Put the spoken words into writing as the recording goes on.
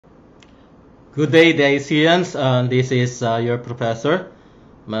Good day, Daisians. This is your professor,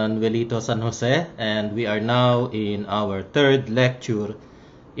 Manuelito San Jose, and we are now in our third lecture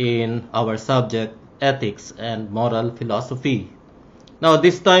in our subject, Ethics and Moral Philosophy. Now,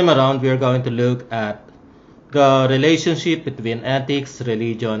 this time around, we are going to look at the relationship between ethics,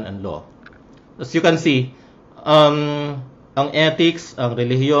 religion, and law. As you can see, ang ethics, ang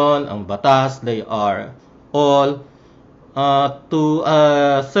relihiyon, ang batas, they are all to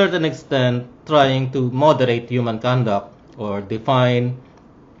a certain extent trying to moderate human conduct or define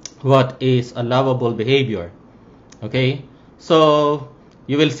what is a lovable behavior. Okay, so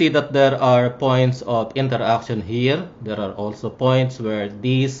you will see that there are points of interaction here. There are also points where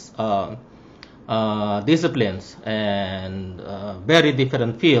these disciplines and very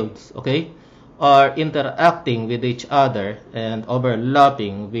different fields, okay, are interacting with each other and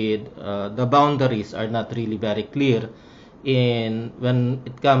overlapping with the boundaries are not really very clear in when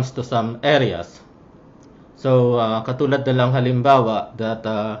it comes to some areas. So katulad na lang halimbawa that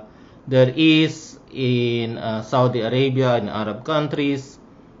there is in Saudi Arabia and Arab countries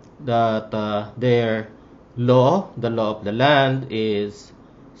that their law, the law of the land, is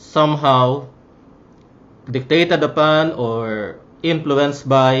somehow dictated upon or influenced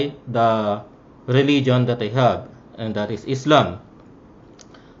by the religion that they have, and that is Islam.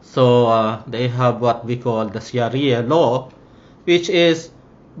 So they have what we call the Sharia law, which is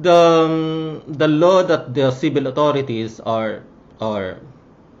the law that the civil authorities are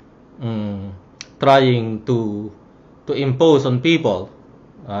trying to impose on people,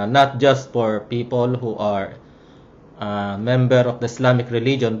 not just for people who are member of the Islamic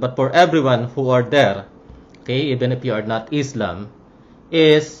religion, but for everyone who are there. Okay, even if you are not Islam,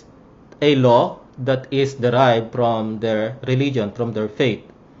 is a law that is derived from their religion, from their faith.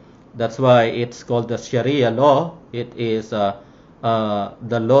 That's why it's called the Sharia law. It is the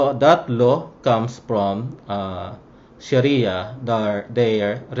law. That law comes from Sharia,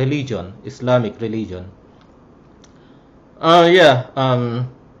 their religion, Islamic religion.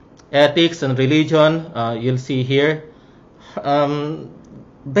 Ethics and religion. You'll see here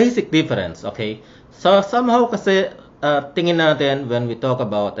basic difference. Okay, so somehow kasi tingin natin when we talk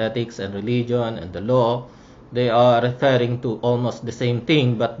about ethics and religion and the law, they are referring to almost the same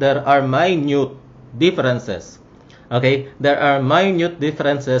thing, but there are minute differences. Okay, there are minute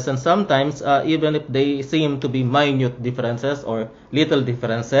differences, and sometimes even if they seem to be minute differences or little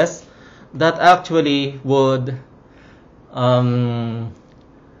differences, that actually would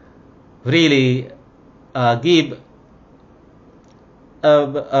really give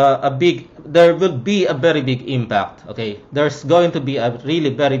there will be a very big impact. Okay, there's going to be a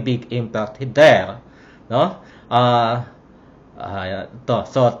really very big impact there, no?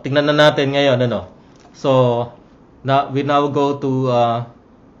 So tingnan na natin ngayon, ano. So we now go to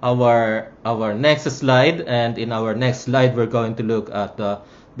our next slide, and in our next slide we're going to look at the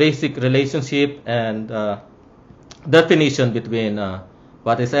basic relationship and definition between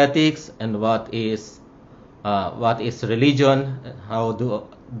what is ethics and what is religion, how do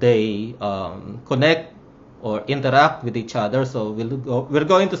they connect or interact with each other. So we're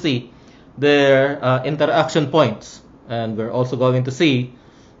going to see their interaction points, and we're also going to see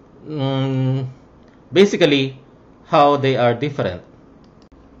basically how they are different.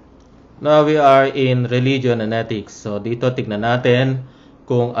 Now we are in religion and ethics. So dito tignan natin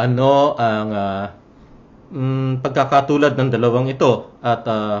kung ano ang pagkakatulad ng dalawang ito at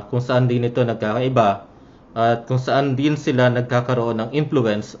kung saan din ito nagkakaiba at kung saan din sila nagkakaroon ng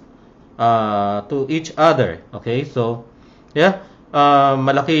influence to each other. Okay, so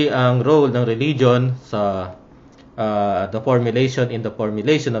malaki ang role ng religion sa the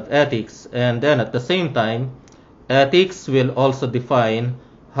formulation of ethics, and then at the same time ethics will also define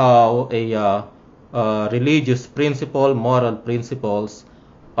how a religious principle, moral principles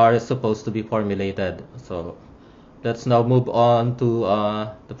are supposed to be formulated. So let's now move on to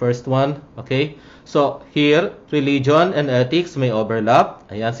the first one. Okay, so here religion and ethics may overlap.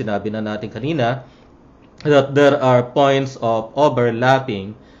 Ayan, sinabi na natin kanina that there are points of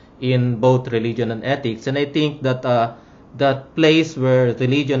overlapping in both religion and ethics, and I think that that place where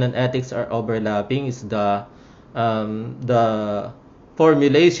religion and ethics are overlapping is the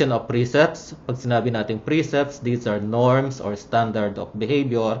formulation of precepts. Pag sinabi natin precepts, these are norms or standard of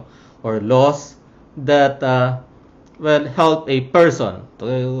behavior or laws that will help a person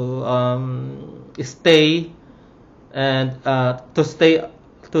to stay and to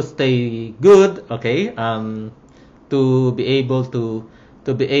stay good. Okay, to be able to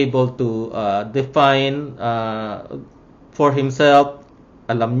define for himself.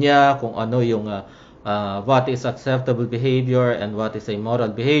 Alam niya kung ano yung what is acceptable behavior and what is a moral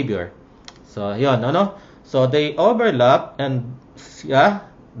behavior. So, yun, ano? So, they overlap and, yeah,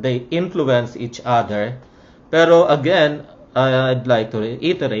 they influence each other. Pero again, I'd like to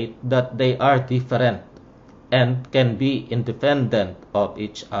reiterate that they are different and can be independent of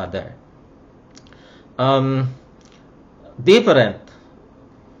each other. Different.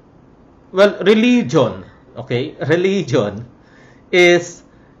 Well, religion, okay? Religion is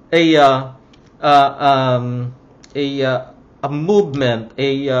a a movement,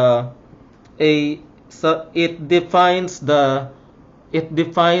 so it defines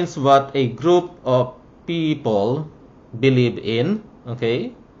what a group of people believe in,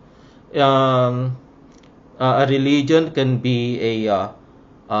 okay? A religion can be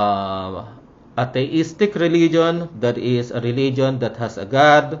atheistic religion, that is a religion that has a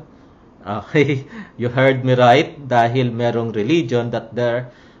God. Okay, you heard me right, dahil merong religion that there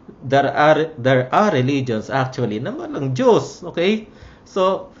are religions actually na walang Diyos, okay?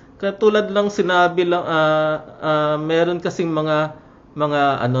 So, katulad lang sinabi lang meron kasing mga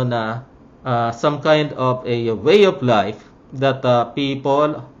ano na some kind of a way of life that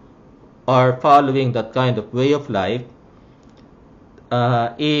people are following that kind of way of life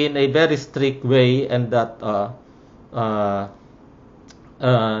in a very strict way, and that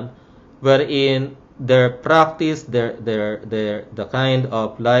wherein their practice, the kind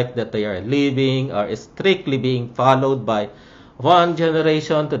of life that they are living are strictly being followed by one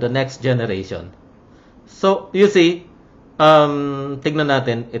generation to the next generation. So, you see, tignan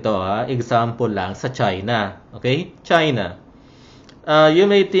natin ito example lang sa China. Okay? China. You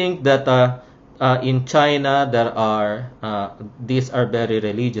may think that in China there are these are very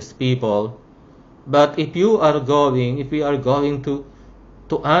religious people, but if we are going to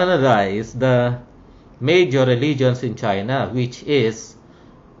analyze the major religions in China, which is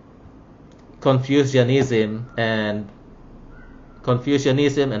Confucianism and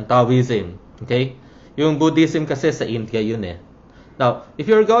Taoism, okay? Yung Buddhism kasi sa India yun eh. Now, if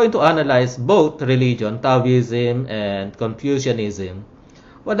you're going to analyze both religion, Taoism and Confucianism,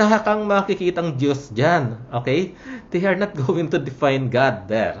 wala kang makikitang Diyos dyan, okay? They are not going to define God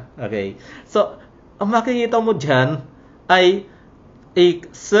there, okay? So, ang makikita mo dyan ay a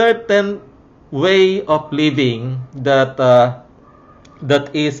certain way of living that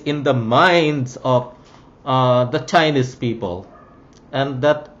is in the minds of the Chinese people, and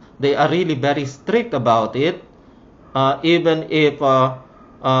that they are really very strict about it, even if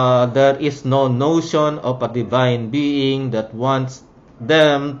there is no notion of a divine being that wants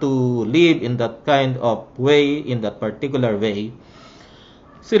them to live in that kind of way, in that particular way.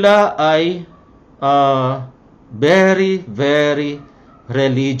 Sila ay very, very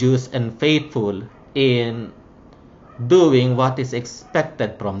religious and faithful in doing what is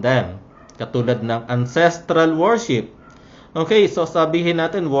expected from them. Katulad ng ancestral worship. Okay, so sabihin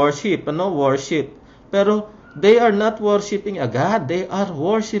natin worship. Ano? Worship. Pero they are not worshiping a God. They are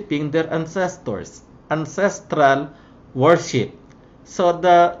worshiping their ancestors. Ancestral worship. So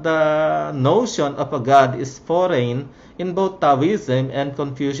the notion of a God is foreign in both Taoism and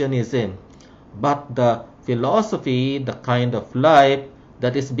Confucianism. But the philosophy, the kind of life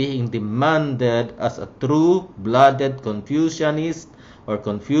that is being demanded as a true-blooded Confucianist or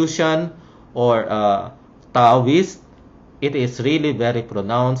Confucian or Taoist, it is really very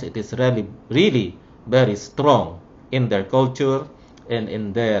pronounced. It is really, really very strong in their culture and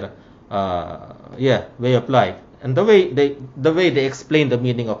in their way of life, and the way they explain the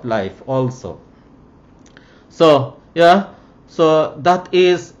meaning of life also. So so that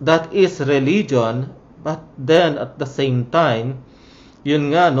is religion, but then at the same time, yun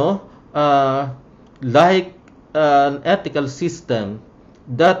nga no, like an ethical system,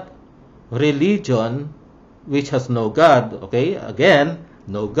 that religion which has no God, okay, again,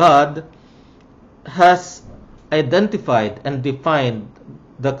 no God, has identified and defined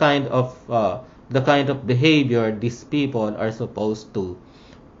the kind of behavior these people are supposed to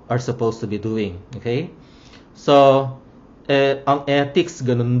be doing, okay? So ang ethics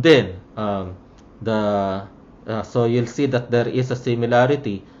ganun din, so you'll see that there is a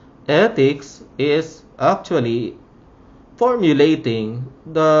similarity. Ethics is actually formulating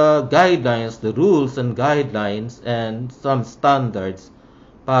the guidelines, the rules and guidelines and some standards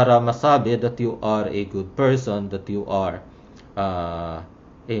para masabi that you are a good person, that you are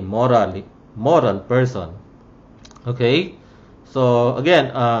a moral person. Okay? So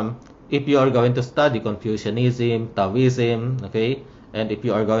again, if you are going to study Confucianism, Taoism, okay, and if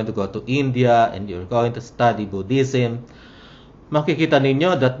you are going to go to India and you're going to study Buddhism, makikita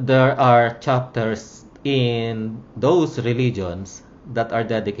ninyo that there are chapters in those religions that are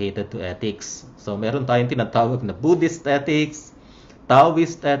dedicated to ethics. So meron tayong tinatawag na Buddhist ethics,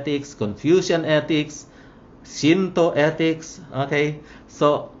 Taoist ethics, Confucian ethics, Shinto ethics. Okay?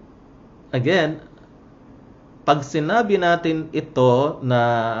 So, again, pag sinabi natin ito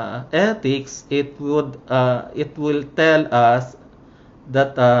na ethics, it will tell us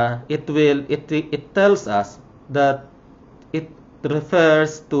that it tells us that it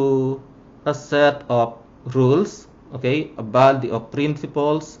refers to a set of rules, okay, a body of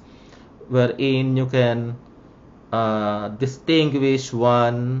principles wherein you can distinguish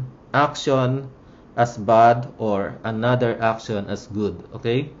one action as bad or another action as good.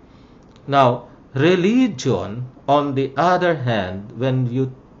 Okay? Now, religion, on the other hand, when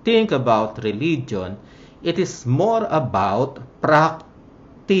you think about religion, it is more about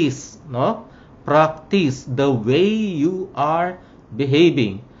practice, no? Practice, the way you are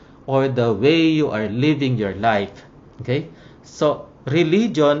behaving or the way you are living your life. Okay? So,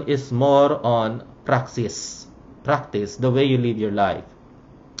 religion is more on practice, the way you live your life.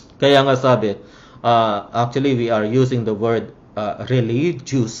 Kaya nga sabi, actually we are using the word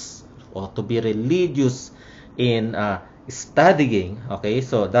religious, or to be religious in studying. Okay,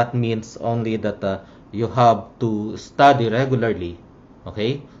 so that means only that you have to study regularly.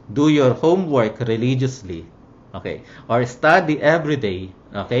 Okay, do your homework religiously. Okay, or study every day.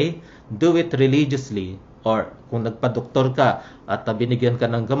 Okay, do it religiously. Or kung nagpa-doktor ka at binigyan ka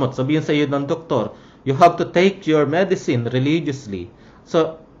ng gamot, sabihin sa iyo ng doktor, you have to take your medicine religiously.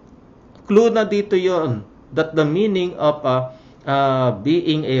 So, clue na dito yon that the meaning of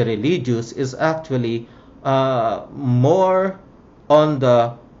being a religious is actually more on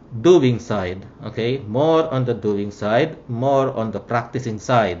the doing side. Okay? More on the doing side, more on the practicing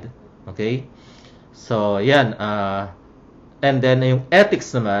side. Okay? So, yan. And then, yung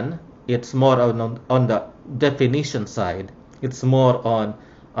ethics naman, it's more on the definition side. It's more on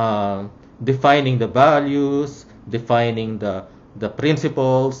defining the values, defining the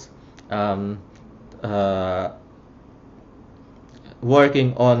principles,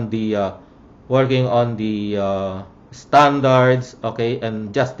 working on the standards, okay,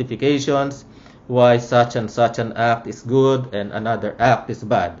 and justifications why such and such an act is good and another act is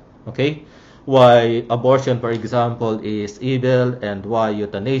bad. Okay, why abortion, for example, is evil, and why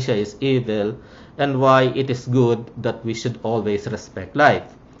euthanasia is evil, and why it is good that we should always respect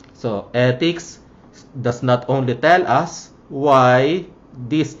life. So ethics does not only tell us why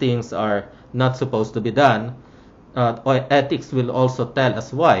these things are not supposed to be done, or ethics will also tell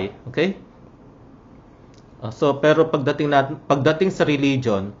us why. Okay? So pero pagdating sa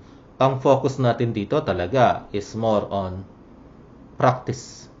religion, ang focus natin dito talaga is more on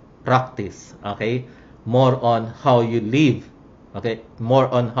practice, okay, more on how you live, okay, more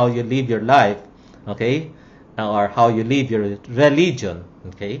on how you live your life, okay, or how you live your religion.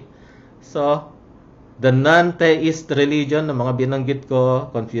 Okay, so the non-theist religion na mga binanggit ko,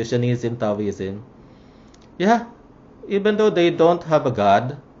 Confucianism, Taoism, yeah, even though they don't have a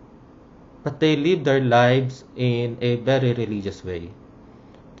God, but they live their lives in a very religious way.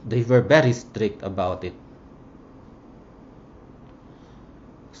 They were very strict about it.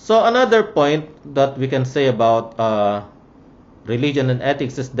 So another point that we can say about religion and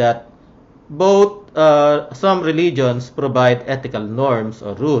ethics is that both some religions provide ethical norms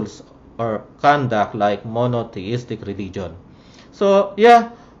or rules or conduct like monotheistic religion. So yeah,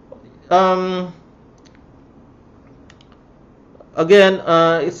 again,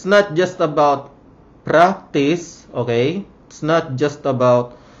 it's not just about practice, okay? It's not just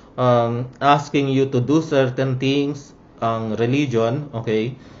about asking you to do certain things, religion,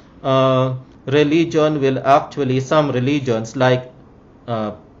 okay? Religion will actually, some religions like,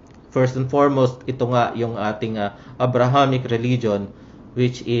 first and foremost, ito nga yung ating Abrahamic religion,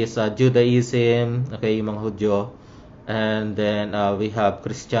 which is Judaism, okay, yung mga Hudyo, and then we have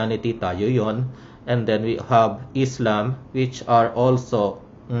Christianity, tayo yon, and then we have Islam, which are also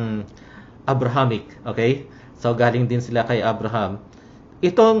Abrahamic, okay? So galing din sila kay Abraham.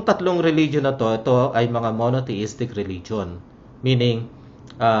 Itong tatlong religion na to, ito ay mga monotheistic religion, meaning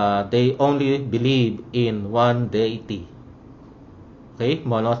they only believe in one deity. Okay,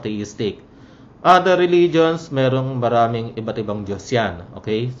 monotheistic. Other religions, merong maraming iba't ibang Diyos yan.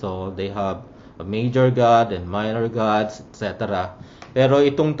 Okay, so they have a major God and minor gods, etc. Pero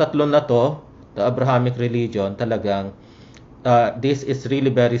itong tatlo na to, the Abrahamic religion, talagang this is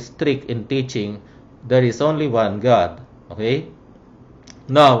really very strict in teaching there is only one God. Okay?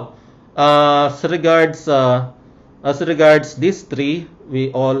 Now, as regards these three,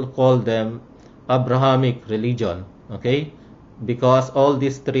 we all call them Abrahamic religion. Okay? Because all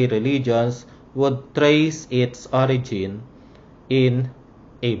these three religions would trace its origin in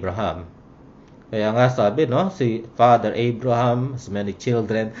Abraham. Kaya nga sabi, no, si Father Abraham has many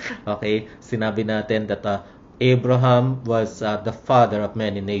children. Okay, sinabi natin that Abraham was the father of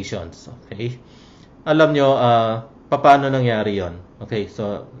many nations. Okay, alam nyo, paano nangyari yon? Okay,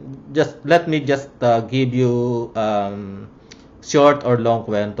 so let me give you short or long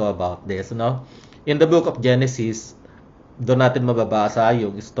kwento about this, no? In the book of Genesis, doon natin mababasa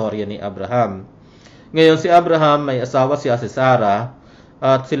yung istorya ni Abraham. Ngayon, si Abraham may asawa siya si Sarah,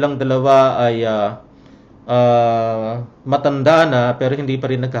 at silang dalawa ay matanda na pero hindi pa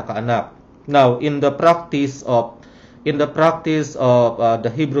rin nagkakaanak. Now, in the practice of the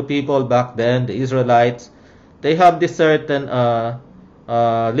Hebrew people back then, the Israelites, they have this certain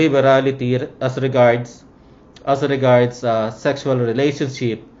liberality as regards sexual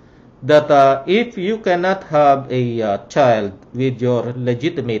relationship, that if you cannot have a child with your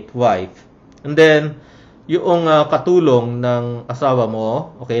legitimate wife, and then yung katulong ng asawa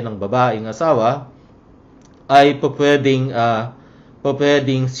mo, okay, ng babaeng asawa, ay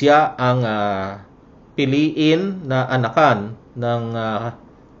pwedeng siya ang piliin na anakan ng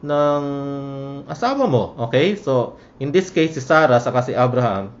asawa mo. Okay? So, in this case, si Sarah saka si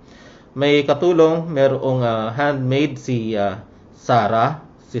Abraham, may katulong, merong handmaid si Sarah.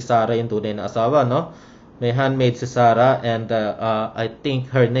 Si Sarah yung tunay na asawa, no? May handmaid si Sarah, and I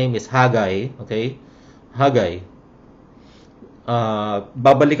think her name is Haggai. Okay? Haggai.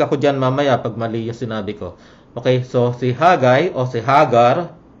 Babalik ako dyan mamaya pag mali yung sinabi ko. Okay, so si Haggai o si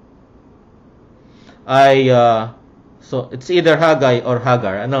Hagar ay so it's either Haggai or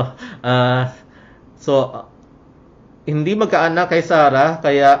Hagar. So hindi magkaanak kay Sarah,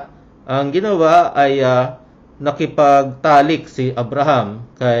 kaya ang ginawa ay nakipagtalik si Abraham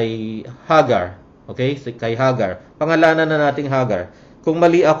kay Hagar. Okay, kay Hagar. Pangalanan na nating Hagar. Kung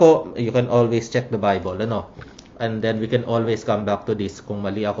mali ako, you can always check the Bible, ano? And then we can always come back to this kung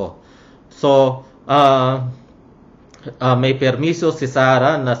mali ako. So, may permiso si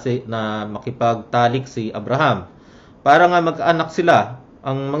Sarah na makipagtalik si Abraham para nga magkaanak sila.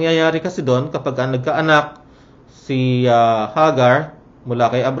 Ang mangyayari kasi doon, kapag nagkaanak si Hagar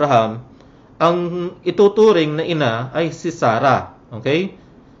mula kay Abraham, ang ituturing na ina ay si Sarah. Okay?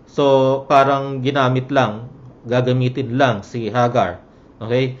 So, parang gagamitin lang si Hagar.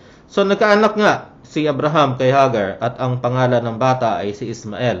 Okay? So, nagkaanak nga si Abraham kay Hagar, at ang pangalan ng bata ay si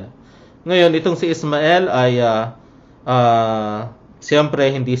Ismael. Ngayon, itong si Ismael ay siyempre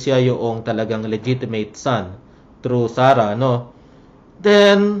hindi siya yung talagang legitimate son through Sarah, no?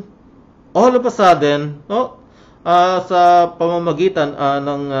 Then, all of a sudden, no, sa pamamagitan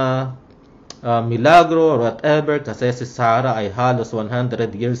ng milagro or whatever, kasi si Sarah ay halos 100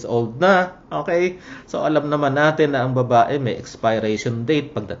 years old na. Okay? So, alam naman natin na ang babae may expiration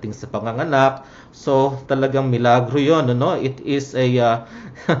date pagdating sa panganganak. So, talagang milagro yon, no? It is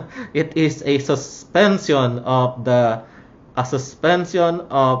a suspension of the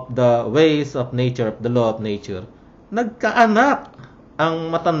ways of nature, of the law of nature. Nagkaanak ang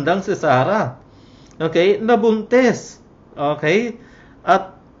matandang si Sarah. Okay? Nabuntis. Okay?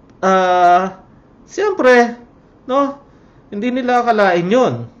 At siyempre, no, hindi nila akalain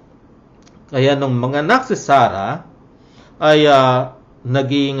yun. Kaya nung manganak si Sarah, ay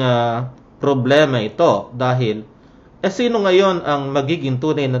naging problema ito dahil sino ngayon ang magiging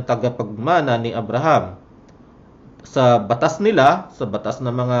tunay na tagapagmana ni Abraham? Sa batas nila, sa batas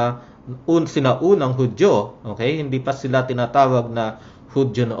ng mga sinaunang Hudyo, okay? Hindi pa sila tinatawag na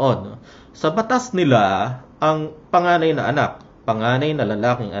Hudyo noon. Sa batas nila, ang panganay na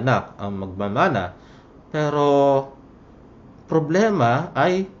lalaking anak ang magmamana. Pero problema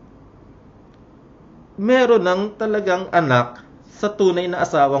ay meron ng talagang anak sa tunay na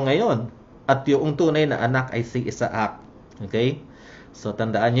asawa ngayon. At yung tunay na anak ay si Isaac. Okay? So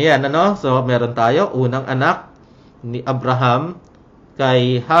tandaan niyo yan, ano? So meron tayo, unang anak ni Abraham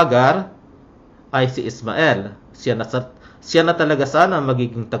kay Hagar ay si Ismael. Siya na talaga sana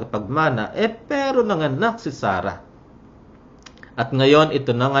magiging tagapagmana. Pero nanganak si Sarah. At ngayon,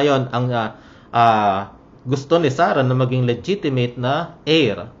 ito na ngayon ang gusto ni Sarah na maging legitimate na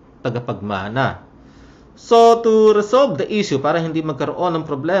heir, tagapagmana. So, to resolve the issue, para hindi magkaroon ng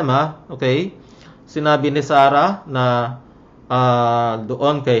problema, okay, sinabi ni Sarah na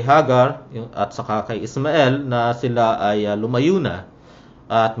doon kay Hagar at saka kay Ismael na sila ay lumayo na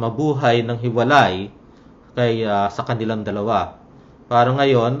at mabuhay ng hiwalay sa kanilang dalawa. Para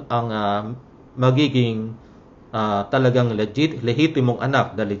ngayon, ang magiging talagang lehitimong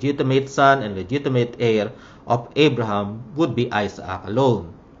anak, the legitimate son and legitimate heir of Abraham would be Isaac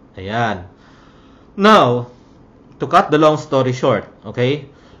alone. Ayan. Now, to cut the long story short,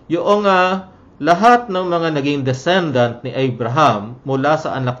 okay, yung lahat ng mga naging descendant ni Abraham mula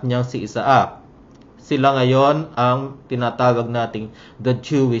sa anak niyang si Isaac, sila ngayon ang tinatawag nating the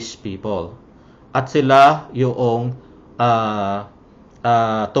Jewish people. At sila yung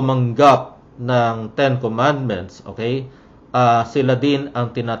tumanggap ng Ten Commandments, okay? Sila din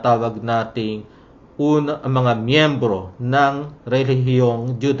ang tinatawag nating mga miyembro ng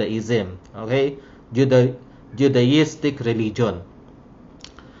relihiyong Judaism, okay? Judaistic religion.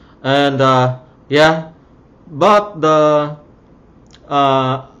 And but the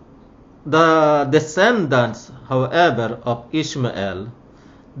descendants, however, of Ishmael,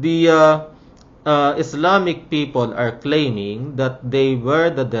 the Islamic people are claiming that they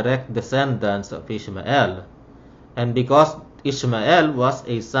were the direct descendants of Ishmael. And because Ishmael was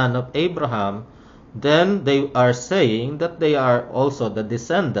a son of Abraham, then they are saying that they are also the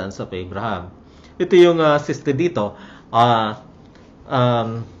descendants of Abraham. Ito yung sister dito.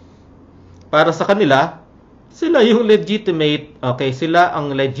 Para sa kanila, sila yung legitimate, okay, sila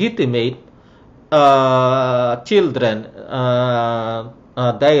ang legitimate children,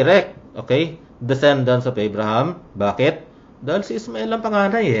 direct, okay, descendants of Abraham. Bakit? Dahil si Ismael ang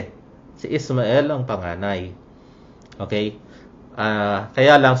panganay Si Ismael ang panganay. Okay?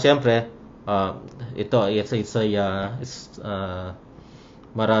 Kaya lang, siyempre,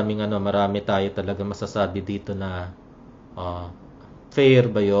 marami tayo talaga masasabi dito na fair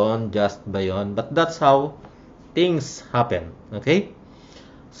ba yun, just ba yun, but that's how things happen. Okay?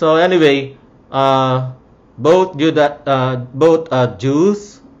 So anyway, both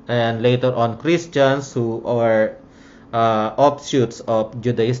Jews and later on Christians who are offshoots of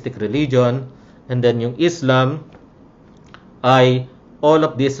Judaistic religion, and then yung Islam, all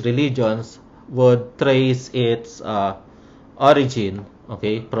of these religions would trace its origin,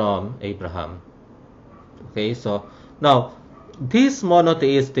 okay, from Abraham. Okay, so now these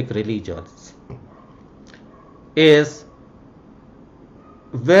monotheistic religions is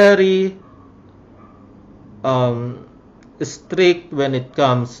very strict when it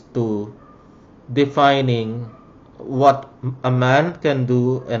comes to defining what a man can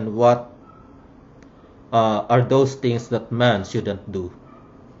do and what are those things that man shouldn't do.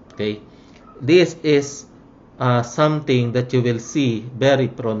 Okay, this is something that you will see very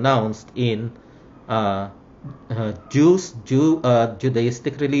pronounced in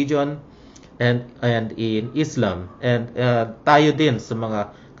Judaistic religion and in Islam, and tayo din sa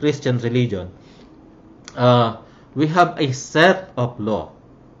mga Christian religion. We have a set of law.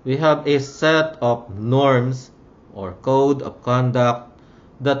 We have a set of norms or code of conduct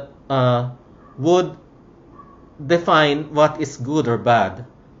that would define what is good or bad,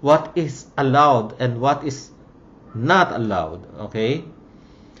 what is allowed and what is not allowed. Okay,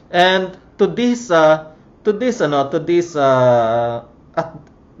 and this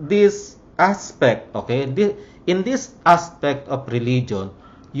aspect, okay, in this aspect of religion,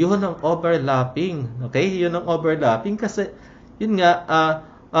 yun ang overlapping. Okay, yun ang overlapping kasi yun nga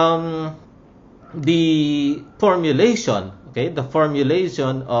the formulation, okay, the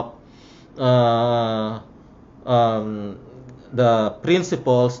formulation of the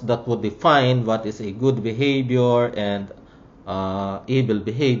principles that would define what is a good behavior and evil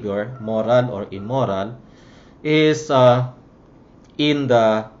behavior, moral or immoral, is in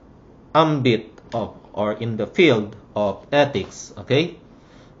the ambit of or in the field of ethics. Okay,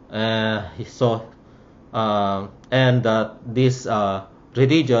 this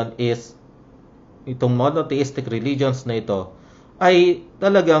religion is, itong monotheistic religions na ito ay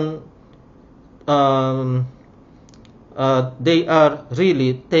talagang they are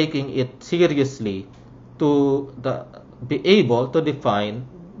really taking it seriously to be able to define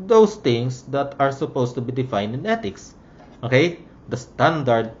those things that are supposed to be defined in ethics. Okay, the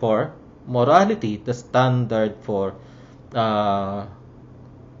standard for morality, the standard for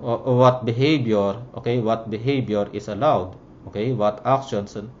what behavior, okay, what behavior is allowed, okay, what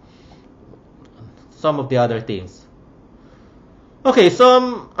actions, and some of the other things. Okay,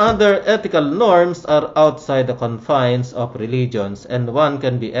 some other ethical norms are outside the confines of religions, and one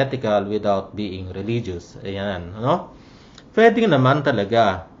can be ethical without being religious. Ayan, no? Pwede naman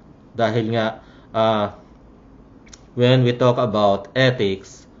talaga, dahil nga when we talk about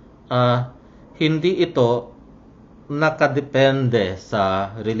ethics, hindi ito nakadepende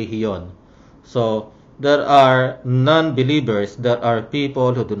sa relihiyon. So there are non-believers, there are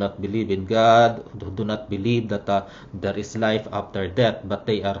people who do not believe in God, who do not believe that there is life after death, but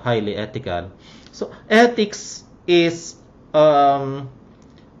they are highly ethical. So ethics is a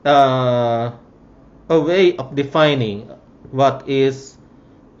way of defining what is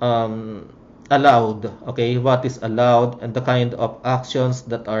allowed, okay, what is allowed, and the kind of actions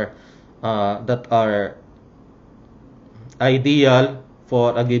that are ideal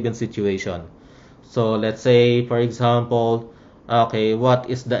for a given situation. So let's say, for example, okay,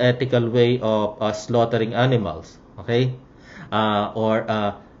 what is the ethical way of slaughtering animals? Okay, or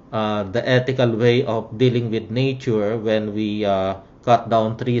the ethical way of dealing with nature when we cut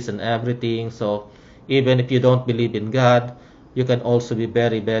down trees and everything. So even if you don't believe in God, you can also be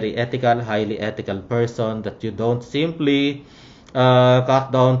very, very ethical, highly ethical person, that you don't simply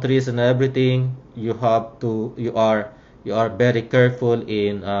cut down trees and everything. You are very careful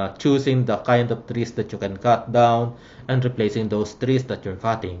in choosing the kind of trees that you can cut down and replacing those trees that you're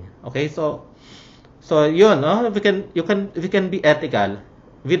cutting. Okay, so yun, no? We can be ethical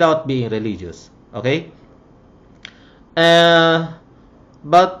without being religious. Okay,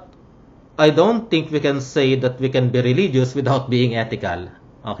 but I don't think we can say that we can be religious without being ethical.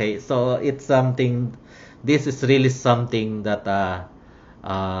 Okay, so it's something. This is really something that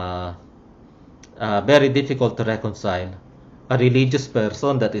uh, very difficult to reconcile. A religious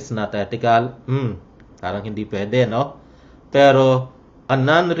person that is not ethical, parang hindi pwede, no? Pero a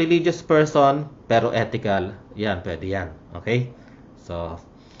non-religious person pero ethical, yan, pwede yan. Okay? So,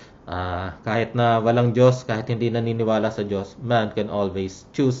 kahit na walang Diyos, kahit hindi naniniwala sa Diyos, man can always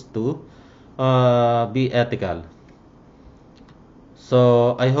choose to be ethical.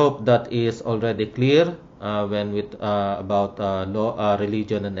 So, I hope that is already clear when with about law,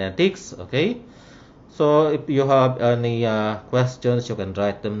 religion, and ethics. Okay? So, if you have any questions, you can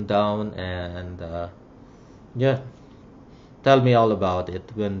write them down and yeah, tell me all about it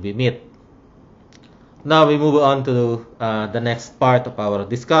when we meet. Now we move on to the next part of our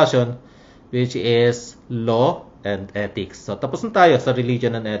discussion, which is law and ethics. So, tapos na tayo sa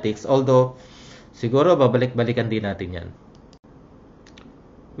religion and ethics, although siguro babalik-balikan din natin yan.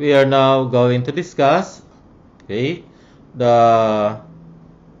 We are now going to discuss, okay, the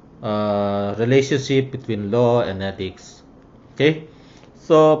relationship between law and ethics. Okay,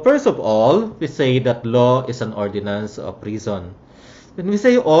 so first of all, we say that law is an ordinance of reason. When we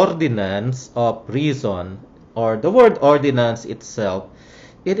say ordinance of reason, or the word ordinance itself,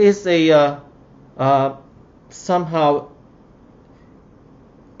 it is a somehow,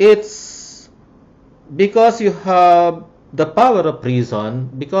 it's because you have the power of reason,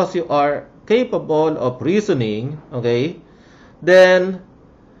 because you are capable of reasoning, okay, then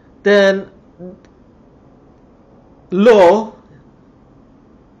law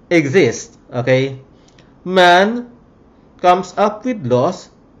exists. Okay, man comes up with laws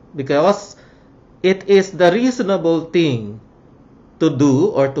because it is the reasonable thing to do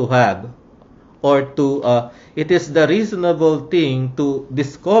or to have, or to it is the reasonable thing to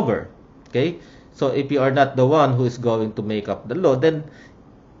discover. Okay, so if you are not the one who is going to make up the law, then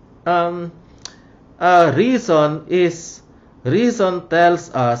reason tells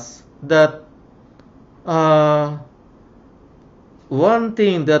us that one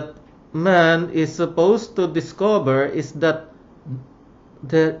thing that man is supposed to discover is that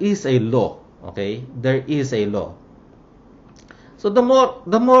there is a law. Okay, there is a law. So the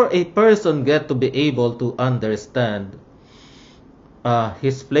more a person get to be able to understand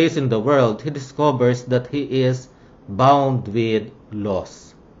his place in the world, he discovers that he is bound with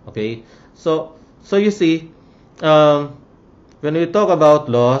laws. Okay, so you see, when we talk about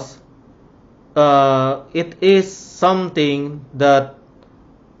laws, it is something that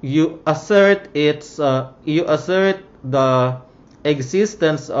you assert the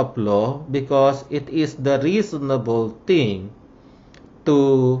existence of law because it is the reasonable thing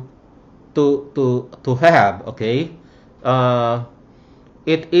to have. Okay,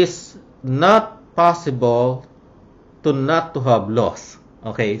 it is not possible to not to have laws.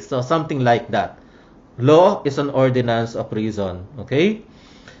 Okay, so something like that. Law is an ordinance of reason. Okay,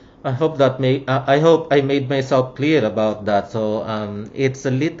 I hope I made myself clear about that. So it's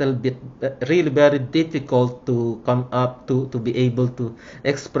a little bit really very difficult to come up to be able to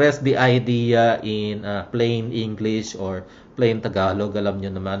express the idea in plain English or plain Tagalog. Alam nyo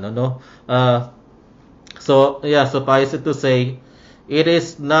naman, ano? So yeah, suffice it to say, it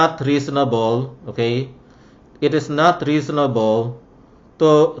is not reasonable. Okay, it is not reasonable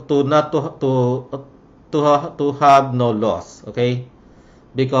to have no laws. Okay.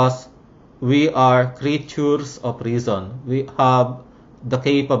 Because we are creatures of reason. We have the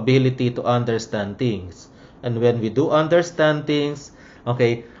capability to understand things. And when we do understand things,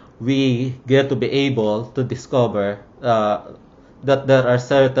 okay, we get to be able to discover that there are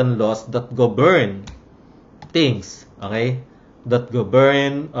certain laws that govern things, okay, that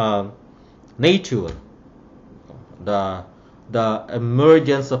govern nature, the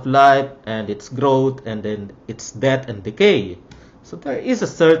emergence of life and its growth and then its death and decay. So there is a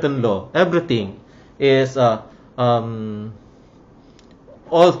certain law. Everything is all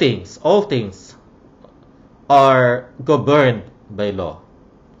things are governed by law.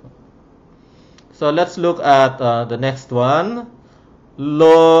 So let's look at the next one.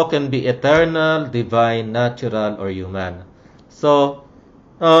 Law can be eternal, divine, natural, or human. So,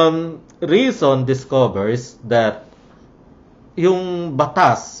 reason discovers that yung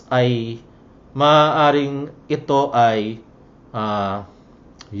batas ay maaaring ito ay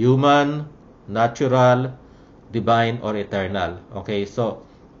human, natural, divine, or eternal. Okay, so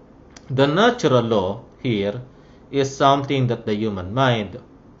the natural law here is something that the human mind,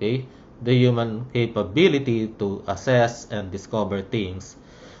 okay, the human capability to assess and discover things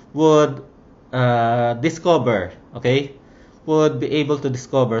would discover, okay, would be able to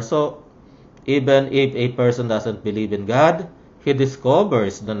discover. So even if a person doesn't believe in God, he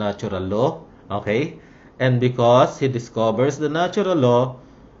discovers the natural law, okay, and because he discovers the natural law,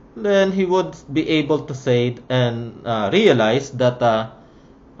 then he would be able to say and realize that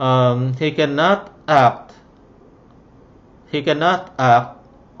he cannot act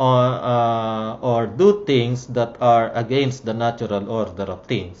or do things that are against the natural order of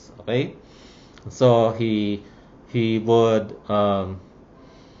things. Okay, so he would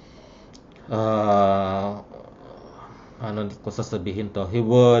ano ko sasabihin to? He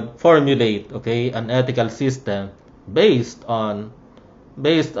would formulate, okay, an ethical system based on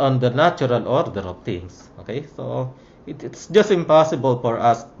the natural order of things. Okay, so it's just impossible for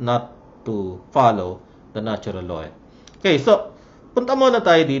us not to follow the natural law. Okay, so punta muna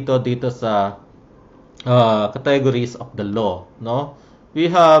tayo dito sa categories of the law, no? We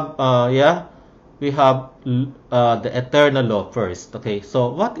have the eternal law first. Okay, so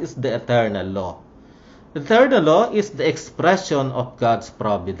what is the eternal law? The eternal law is the expression of God's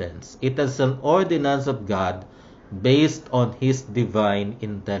providence. It is an ordinance of God based on His divine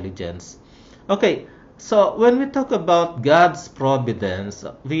intelligence. Okay, so when we talk about God's providence,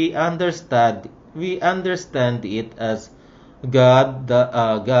 we understand it as God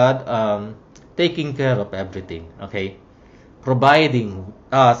taking care of everything. Okay, providing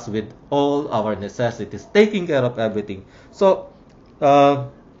us with all our necessities, taking care of everything. So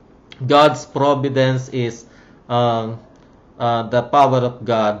God's providence is the power of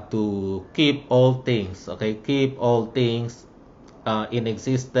God to keep all things, okay, keep all things in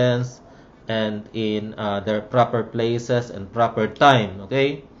existence and in their proper places and proper time.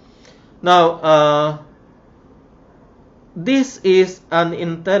 Okay, now this is an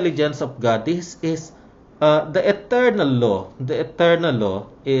intelligence of God. This is the eternal law. The eternal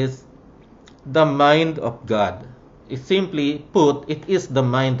law is the mind of God. Simply put, it is the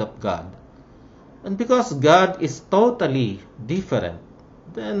mind of God. And because God is totally different,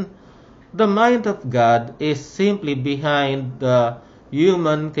 then the mind of God is simply behind the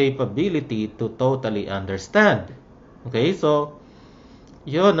human capability to totally understand. Okay, so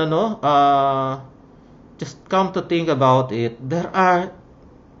yun, just come to think about it, there are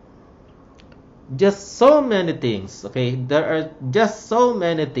just so many things, okay, there are just so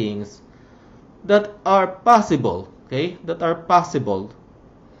many things that are possible, okay, that are possible,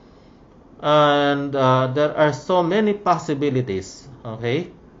 and there are so many possibilities, okay,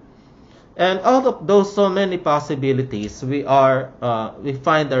 and out of those so many possibilities, we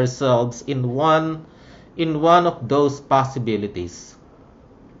find ourselves in one of those possibilities,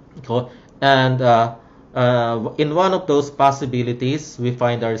 okay? And in one of those possibilities, we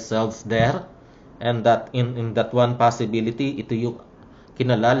find ourselves there, and that in that one possibility, ito yung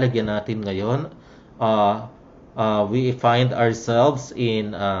kinalalagyan natin ngayon. We find ourselves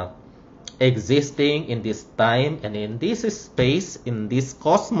in existing in this time and in this space, in this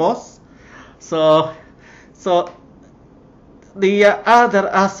cosmos. So the other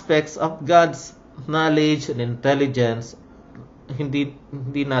aspects of God's knowledge and intelligence, hindi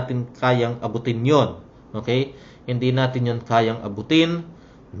natin kayang abutin yon. Okay? Hindi natin yon kayang abutin.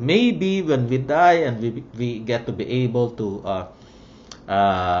 Maybe when we die and we get to be able to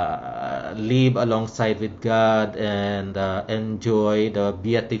live alongside with God and enjoy the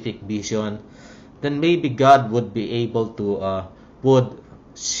beatific vision, then maybe God would be able to would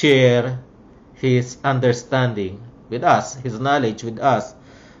share His understanding with us, His knowledge with us.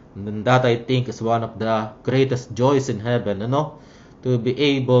 And that, I think, is one of the greatest joys in heaven, to be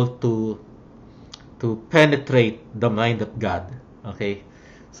able to penetrate the mind of God. Okay,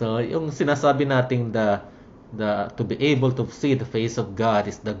 so yung sinasabi nating to be able to see the face of God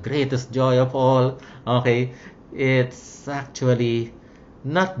is the greatest joy of all. Okay, it's actually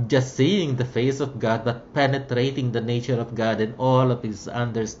not just seeing the face of God, but penetrating the nature of God and all of His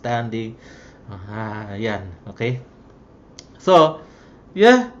understanding. Yan. Okay, so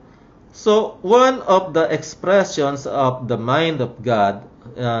yeah. So one of the expressions of the mind of God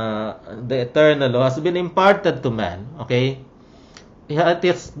the eternal law has been imparted to man, okay? Yeah, it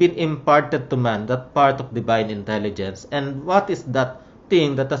has been imparted to man, that part of divine intelligence. And what is that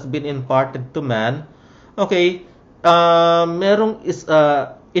thing that has been imparted to man? Okay,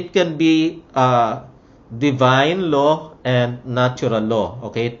 it can be divine law and natural law.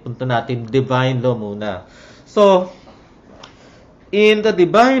 Okay, punta natin divine law muna. So, in the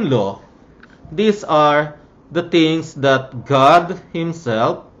divine law, these are the things that God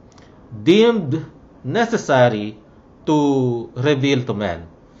Himself deemed necessary to reveal to man.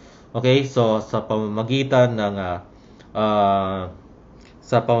 Okay, so sa pamamagitan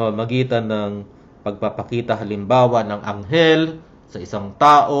ng pagpapakita halimbawa ng anghel sa isang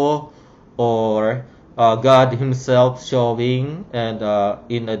tao, or God Himself showing and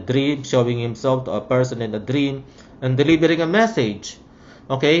in a dream, showing Himself to a person in a dream and delivering a message,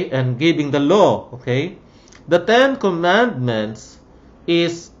 okay, and giving the law, okay. The Ten Commandments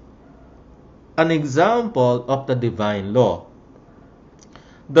is an example of the divine law.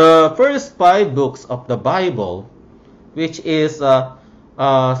 The first 5 books of the Bible, which is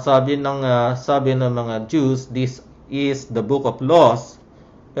sabi ng mga Jews, this is the book of laws.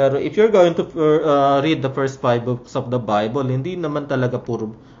 Pero if you're going to read the first 5 books of the Bible, hindi naman talaga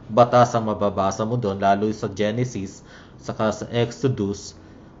puro batas ang mababasa mo doon, lalo sa Genesis, saka sa Exodus.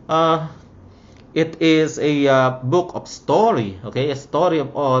 It is a book of story, okay? A story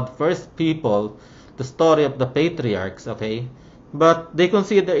of all the first people, the story of the patriarchs, okay? But they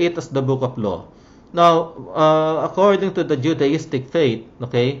consider it as the book of law. Now, according to the Judaistic faith,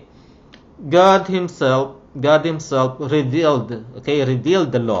 okay, God Himself revealed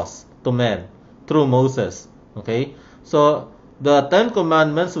the laws to men through Moses, okay? So, the Ten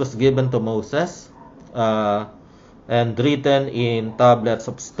Commandments was given to Moses and written in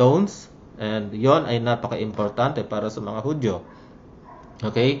tablets of stones, and yon ay napaka-importante para sa mga Hudyo.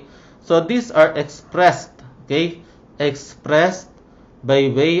 Okay? So, these are expressed, okay? Expressed by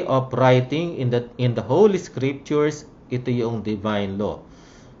way of writing in the Holy Scriptures. Ito yung divine law.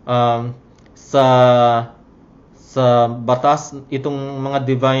 Sa batas, itong mga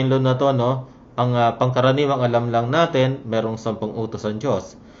divine law na to, no, ang pangkaraniwang alam lang natin, merong 10 utos ang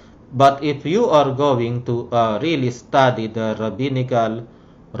Diyos. But if you are going to really study the rabbinical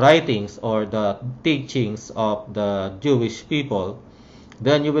writings or the teachings of the Jewish people,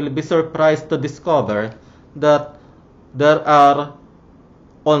 then you will be surprised to discover that there are,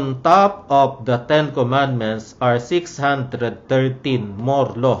 on top of the 10 Commandments, are 613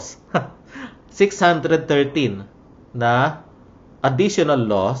 more laws. 613 na additional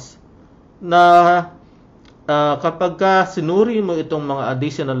laws na kapag sinuri mo itong mga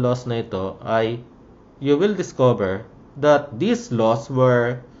additional laws na ito, ay you will discover that these laws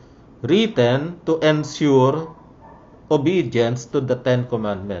were written to ensure obedience to the 10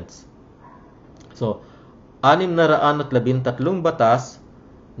 Commandments. So, 613 batas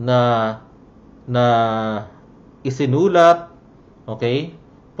na isinulat, okay,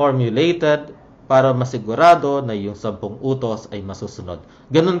 formulated para masigurado na yung 10 utos ay masusunod.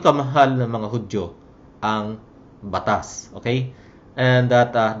 Ganun kamahal ng mga Hudyo ang batas, okay? And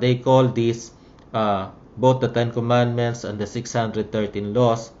that they call these both the 10 Commandments and the 613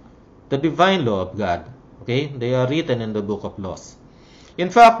 laws the divine law of God, okay? They are written in the book of laws. In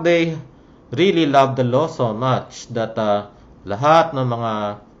fact, they really love the law so much that lahat ng mga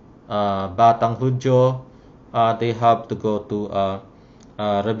batang Hudyo, they have to go to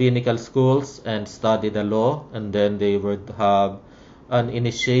rabbinical schools and study the law, and then they would have an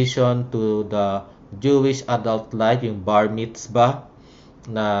initiation to the Jewish adult life, yung bar mitzvah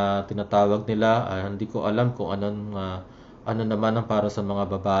na tinatawag nila. Hindi ko alam kung ano naman ang para sa mga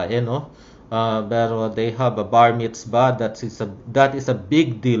babae, no? Pero they have a bar mitzvah that is a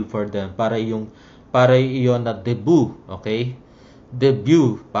big deal for them. Para iyon na debut, okay?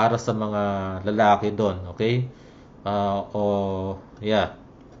 Debut para sa mga lalaki doon, okay? Yeah.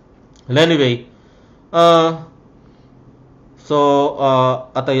 Well, anyway, so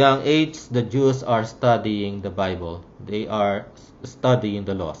at a young age, the Jews are studying the Bible. They are studying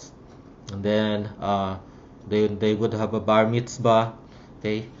the laws, and then they would have a bar mitzvah,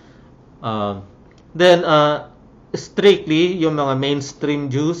 okay? Then strictly yung mga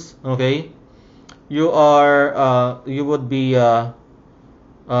mainstream Jews, okay? You would be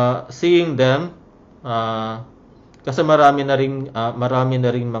seeing them kasi marami na ring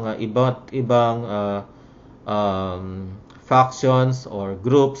mga iba't ibang factions or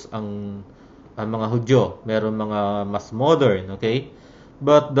groups ang mga Hudyo. Meron mga mas modern, okay?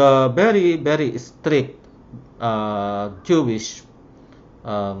 But the very, very strict Jewish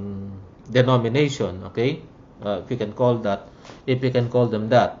denomination, okay? If you can call that, if you can call them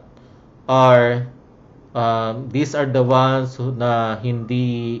that, are these are the ones na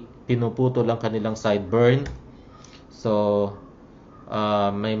hindi pinuputol ang kanilang sideburn. So,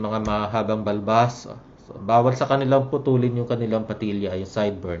 may mga mahabang balbas. So, bawal sa kanilang putulin yung kanilang patilya, yung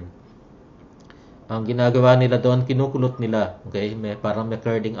sideburn. Ang ginagawa nila doon, kinukulot nila. Okay? Parang may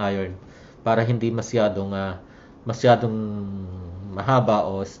curling iron para hindi masyadong mahaba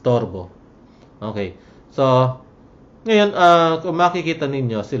o estorbo. Okay. So, ngayon, kung makikita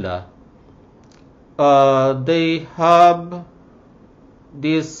ninyo sila, they have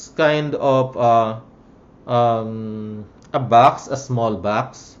this kind of a box, a small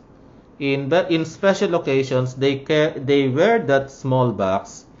box. In special occasions, they wear that small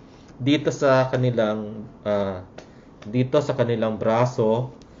box dito sa kanilang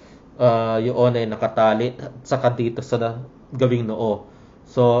braso. Yun ay nakatali saka dito sa gawing noo.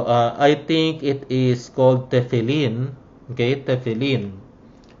 So I think it is called tefillin. Okay, tefillin,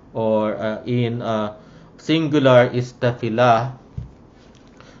 or in singular is tefillah.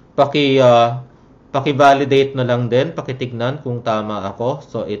 Paki-validate na lang din, pakitignan kung tama ako.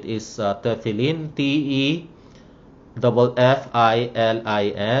 So it is tefillin, T-E-F-F-I-L-I-N,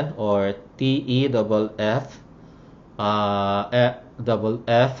 or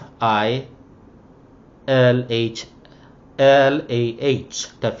T-E-F-F-I-L-H-L-A-H,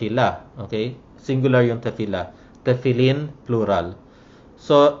 tefillah. Okay? Singular yung tefillah. Tefillin, plural.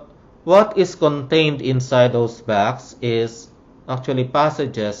 So, what is contained inside those bags is actually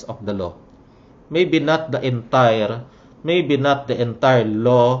passages of the law. Maybe not the entire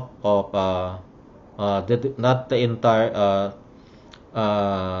law of not the entire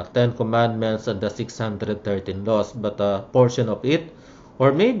Ten Commandments and the 613 laws, but a portion of it,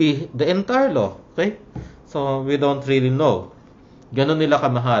 or maybe the entire law. Okay, so we don't really know. Ganon nila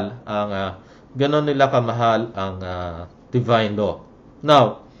kamahal ang divine law.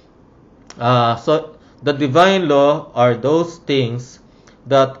 Now, so the divine law are those things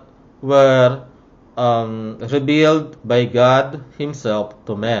that were revealed by God Himself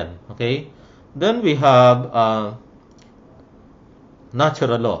to man. Okay? Then we have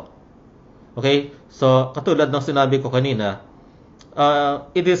natural law. Okay? So, katulad ng sinabi ko kanina,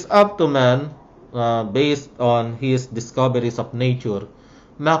 it is up to man, based on his discoveries of nature,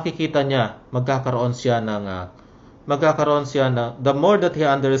 makikita niya, magkakaroon siya ng the more that he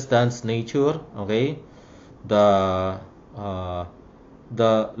understands nature, okay, the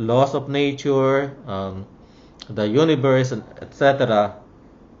laws of nature, the universe, etc.,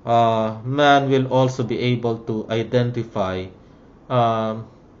 man will also be able to identify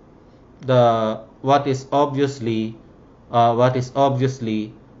what is obviously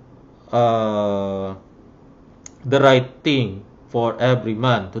the right thing for every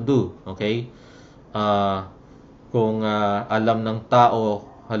man to do. Okay, kung alam ng tao,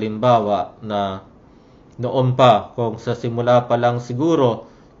 halimbawa, na noon pa, kung sa simula pa lang siguro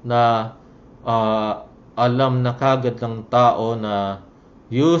na alam na kagad ng tao na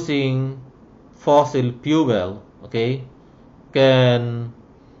using fossil fuel, okay, can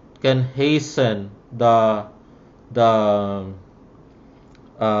hasten the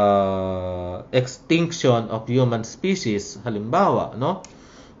extinction of human species, halimbawa, no?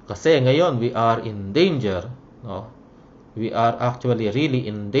 Kasi ngayon we are in danger, no? We are actually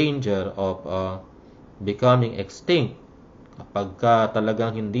really in danger of becoming extinct kapag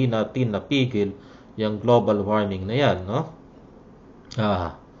talagang hindi natin napigil yung global warming na yan, no?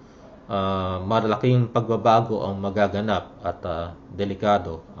 Malaking pagbabago ang magaganap at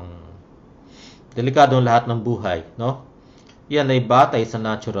delikado ang lahat ng buhay, no? Yan ay batay sa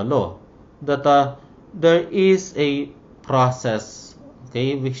natural law that there is a process.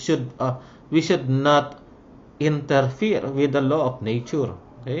 Okay, we should not interfere with the law of nature.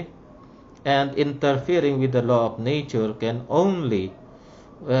 Okay, and interfering with the law of nature can only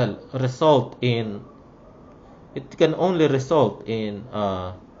result in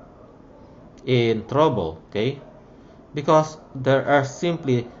trouble. Okay, because there are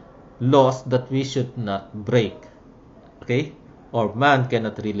simply laws that we should not break. Okay, or man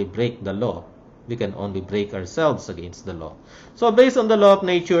cannot really break the law. We can only break ourselves against the law. So based on the law of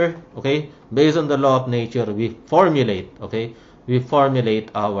nature, okay, based on the law of nature, we formulate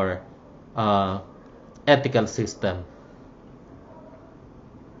our ethical system.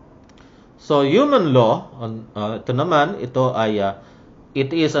 So human law,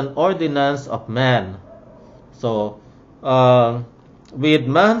 it is an ordinance of man. So with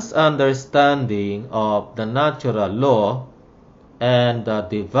man's understanding of the natural law and the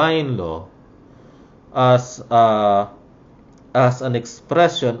divine law as as an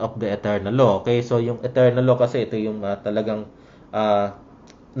expression of the eternal law. Okay, so yung eternal law kasi ito yung talagang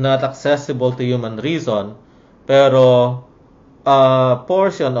not accessible to human reason, pero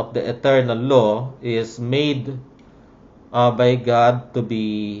portion of the eternal law is made by God to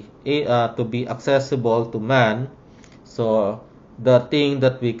be accessible to man. So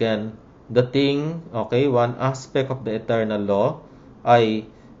one aspect of the eternal law ay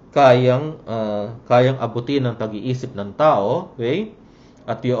kayang abutin ng pag-iisip ng tao, okay?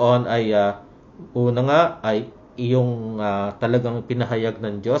 At yun ay una nga ay yung talagang pinahayag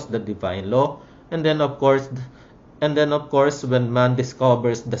ng Diyos, the divine law. And then of course when man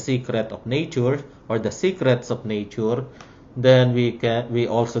discovers the secret of nature or the secrets of nature, then we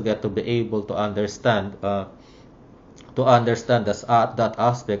also get to be able to understand that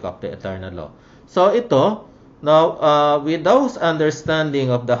aspect of the eternal law. So ito now, with those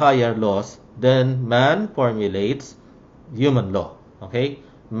understanding of the higher laws, then man formulates human law. Okay,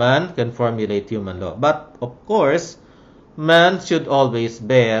 man can formulate human law, but of course man should always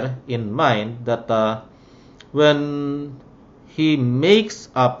bear in mind that when he makes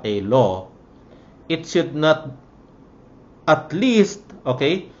up a law, it should not at least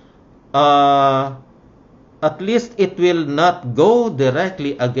it will not go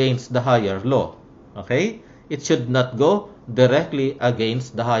directly against the higher law. Okay, it should not go directly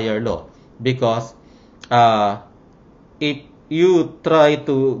against the higher law, because if you try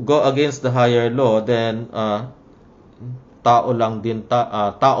to go against the higher law, then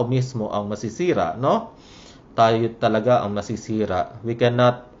tao mismo ang masisira, no? Tayo talaga ang masisira. We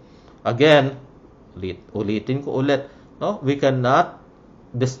cannot, again, ulitin ko ulit, no? We cannot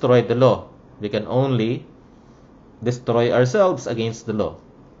destroy the law. We can only destroy ourselves against the law.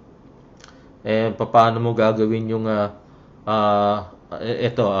 Eh, paano mo gagawin yung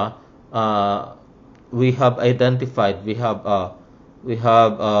we have identified, we have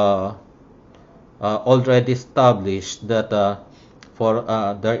already established that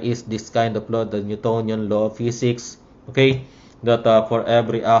there is this kind of law, the Newtonian law of physics, okay, that for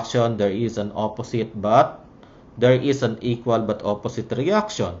every action there is an opposite, but there is an equal but opposite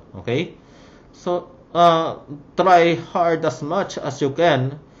reaction. Okay, so try hard as much as you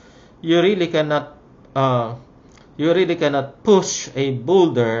can. You really cannot push a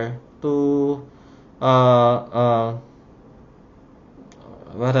boulder to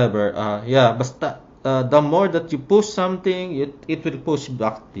whatever. Basta the more that you push something, it will push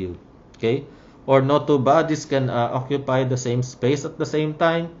back to you. Okay, or no two bodies can occupy the same space at the same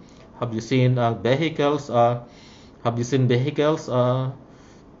time. Have you seen vehicles?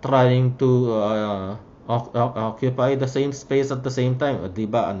 Trying to occupy the same space at the same time?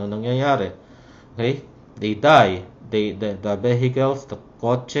 Diba, ano nangyayari? Okay, they die. The vehicles, the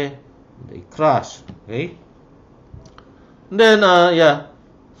kotse, they crash. Okay, and then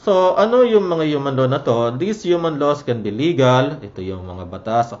so ano yung mga human law na to? These human laws can be legal. Ito yung mga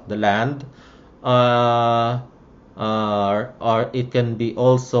batas of the land, or it can be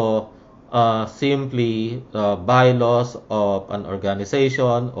also simply bylaws of an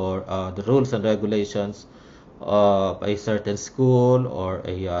organization, or the rules and regulations of a certain school or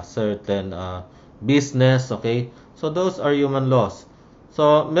a certain business. Okay, so those are human laws.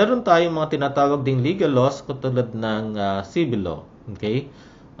 So meron tayong mga tinatawag ding legal laws katulad ng civil law. Okay,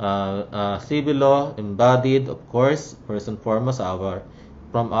 civil law embodied, of course, first and foremost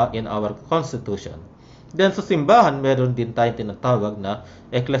in our constitution. Then sa simbahan, meron din tayong tinatawag na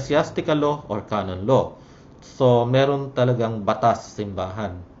ecclesiastical law or canon law. So meron talagang batas sa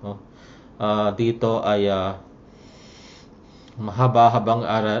simbahan, no? Dito ay mahaba-habang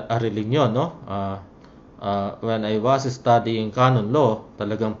aralin yun, no? When I was studying canon law,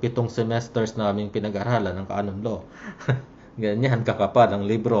 talagang 7 semesters namin pinag-aralan ng canon law. Ganyan kakapal ang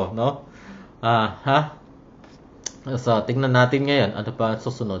libro, no? So tingnan natin ngayon ano pa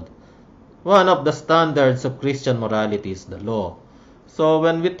susunod. One of the standards of Christian morality is the law. So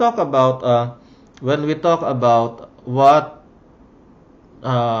when we talk about what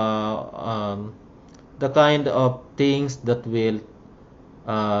the kind of things that will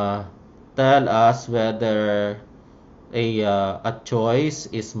tell us whether a choice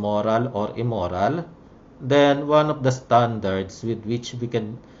is moral or immoral, then one of the standards with which we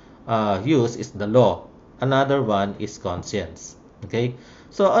can use is the law. Another one is conscience. Okay?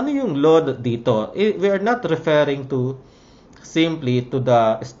 So ano yung law dito? We are not referring to simply to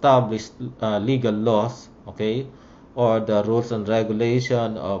the established legal laws, okay? Or the rules and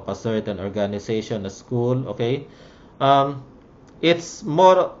regulation of a certain organization, a school, okay? It's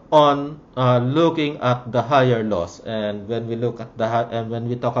more on looking at the higher laws. And when we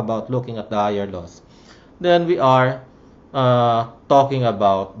talk about looking at the higher laws, then we are talking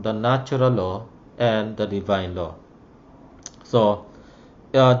about the natural law and the divine law. So,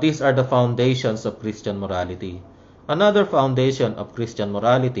 these are the foundations of Christian morality. Another foundation of Christian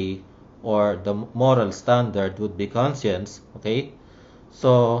morality or the moral standard would be conscience. Okay,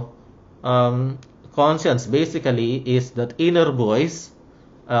 so conscience basically is that inner voice,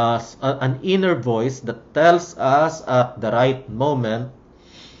 an inner voice that tells us at the right moment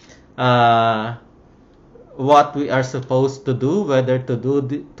uh, what we are supposed to do, whether to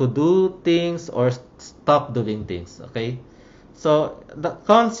do things or stop doing things. Okay, so the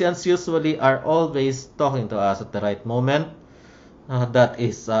conscience usually are always talking to us at the right moment. That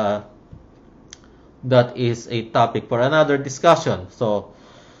is a topic for another discussion. So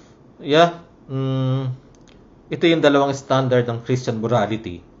yeah, ito yung dalawang standard ng Christian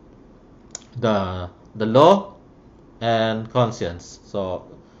morality, the law and conscience. So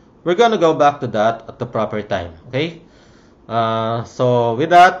we're gonna go back to that at the proper time. Okay. So with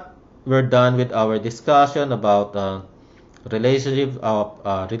that, we're done with our discussion about relationship of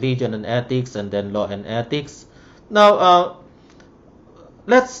religion and ethics, and then law and ethics. Now,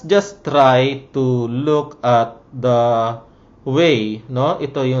 let's just try to look at the way, no?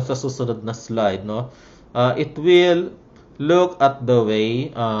 Ito yung sa susunod na slide, no? It will look at the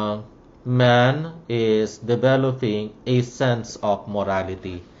way man is developing a sense of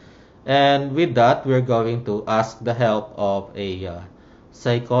morality. And with that, we're going to ask the help of a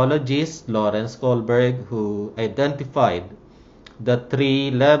psychologist, Lawrence Kohlberg, who identified the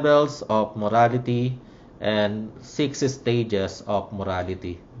 3 levels of morality and 6 stages of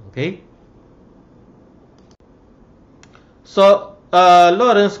morality. Okay? So,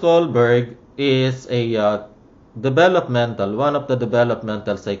 Lawrence Kohlberg is a one of the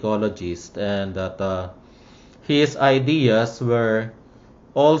developmental psychologists, and that his ideas were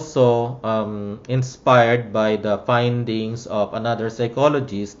also inspired by the findings of another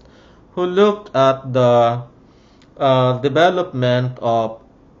psychologist who looked at the development of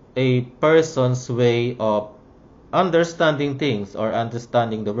a person's way of understanding things or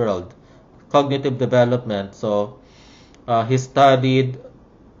understanding the world, cognitive development. So he studied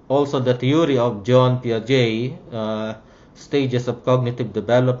also the theory of John Piaget, stages of cognitive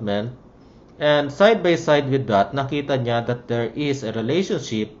development. And side by side with that, nakita niya that there is a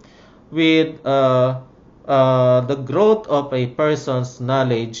relationship with the growth of a person's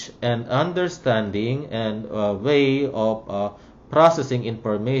knowledge and understanding and way of processing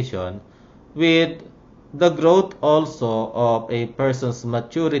information with the growth also of a person's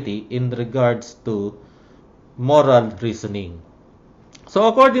maturity in regards to moral reasoning. So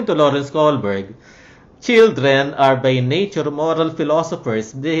according to Lawrence Kohlberg, children are by nature moral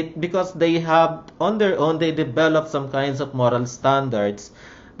philosophers because they have on their own they develop some kinds of moral standards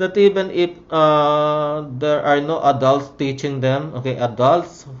that even if there are no adults teaching them, okay,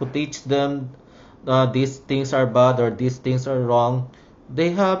 adults who teach them these things are bad or these things are wrong,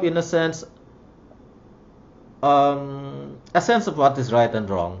 they have in a sense of what is right and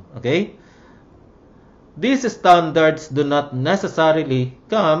wrong. Okay, these standards do not necessarily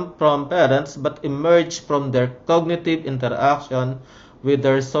come from parents but emerge from their cognitive interaction with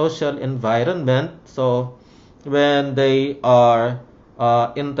their social environment. So when they are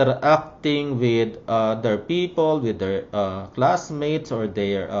interacting with their people, with their classmates or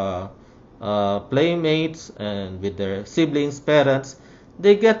their playmates, and with their siblings, parents,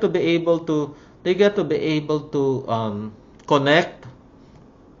 they get to be able to connect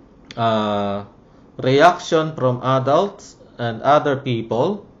reaction from adults and other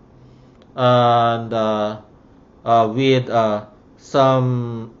people, and with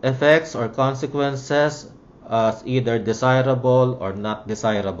some effects or consequences as either desirable or not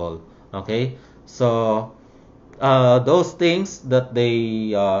desirable. Okay, so those things that they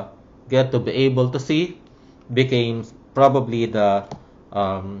get to be able to see became probably the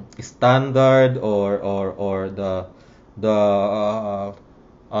standard or the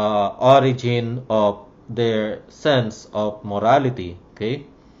origin of their sense of morality. Okay,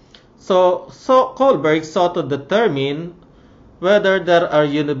 so Kohlberg sought to determine whether there are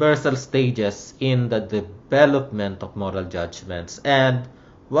universal stages in the development of moral judgments, and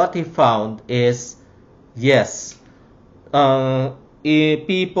what he found is yes,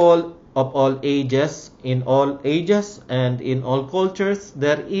 people of all ages, in all ages and in all cultures,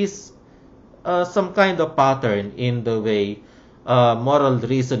 there is some kind of pattern in the way moral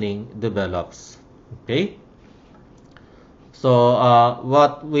reasoning develops. Okay, so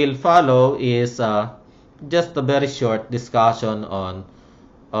what will follow is just a very short discussion on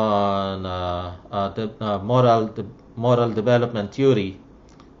the moral development theory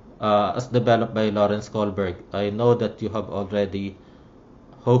as developed by Lawrence Kohlberg. I know that you have already,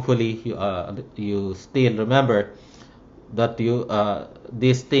 hopefully, you still remember that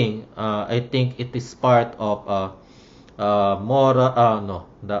this thing. I think it is part of moral, no,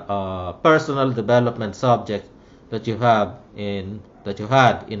 the personal development subject that you have that you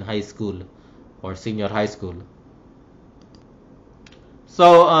had in high school or senior high school.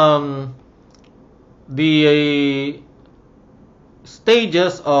 So the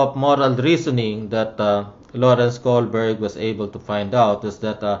stages of moral reasoning that Lawrence Kohlberg was able to find out is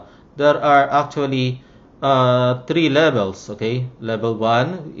that there are actually three levels. Okay, level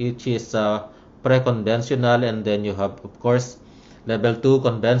 1, which is pre-conventional, and then you have, of course, level 2,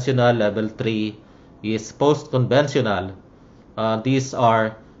 conventional. Level 3 is post-conventional. These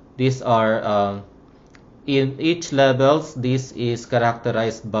are in each levels. This is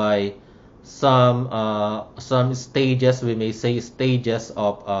characterized by some stages. We may say stages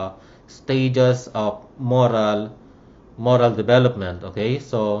of moral development. Okay,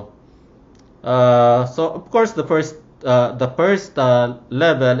 so of course the first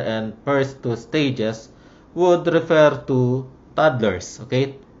level and first two stages would refer to toddlers.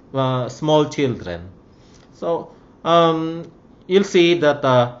 Okay, small children. So you'll see that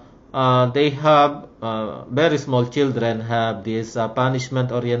they have very small children have this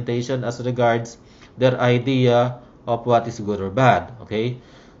punishment orientation as regards their idea of what is good or bad. Okay,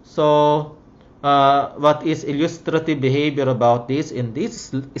 so what is illustrative behavior about this in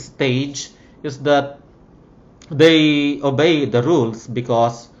this stage is that they obey the rules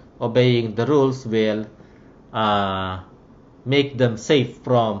because obeying the rules will make them safe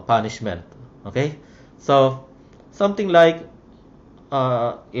from punishment. Okay, so something like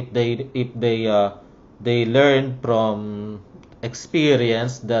if they learn from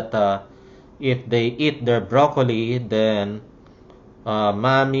experience that if they eat their broccoli, then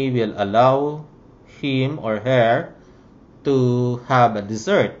mommy will allow him or her to have a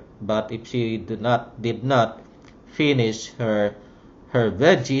dessert. But if she did not finish her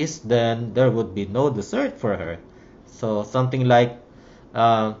veggies, then there would be no dessert for her. So something like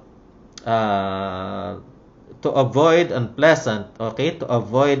uh, to avoid unpleasant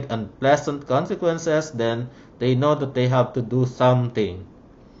consequences, then they know that they have to do something.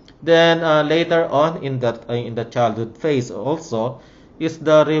 Then later on in the childhood phase also is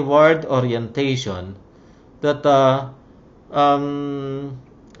the reward orientation, that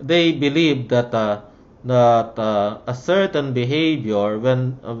they believe that a certain behavior,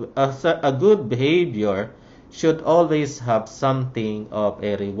 when a good behavior should always have something of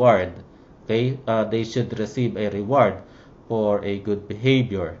a reward. Okay, they should receive a reward for a good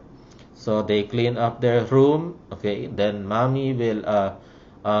behavior. So they clean up their room. Okay, then mommy will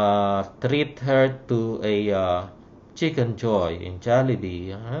treat her to a chicken joy in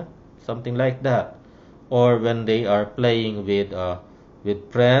Jollibee, something like that. Or when they are playing with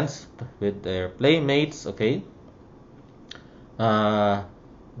friends, with their playmates. Okay,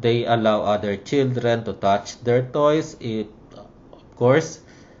 they allow other children to touch their toys. Of course,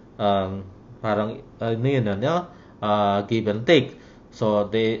 parang ano yun, give and take. So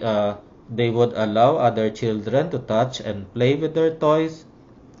they would allow other children to touch and play with their toys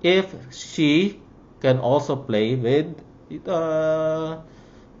if she can also play with the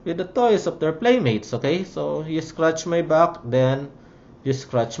toys of their playmates. Okay, so you scratch my back, then you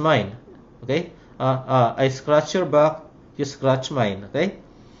scratch mine. Okay, I scratch your back, you scratch mine. Okay,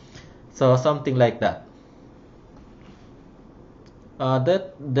 so something like that.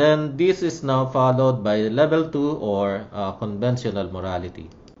 Then this is now followed by level 2, or conventional morality.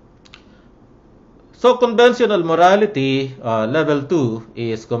 So conventional morality, level 2,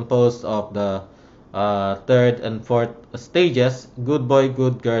 is composed of the third and fourth stages: good boy,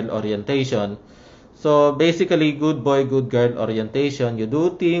 good girl orientation. So basically, good boy, good girl orientation, you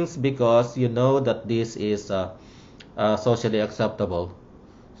do things because you know that this is socially acceptable.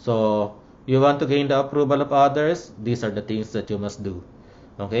 So you want to gain the approval of others, these are the things that you must do.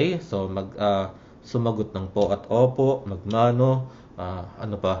 Okay? So sumagot ng po at opo, magmano,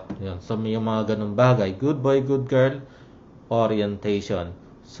 ano pa? Yun. So yung mga ganung bagay, good boy, good girl orientation.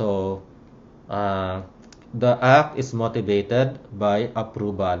 So the act is motivated by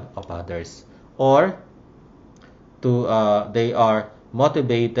approval of others, or they are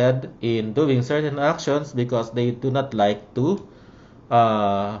motivated in doing certain actions because they do not like to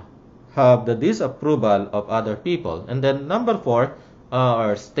have the disapproval of other people. And then number 4,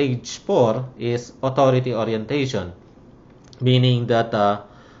 or stage 4, is authority orientation, meaning that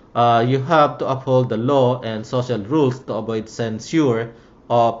you have to uphold the law and social rules to avoid censure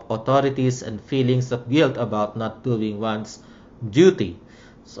of authorities and feelings of guilt about not doing one's duty.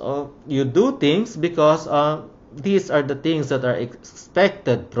 So you do things because these are the things that are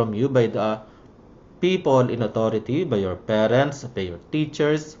expected from you by the people in authority, by your parents, by your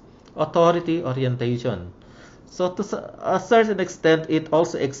teachers. Authority orientation. So to a certain extent, it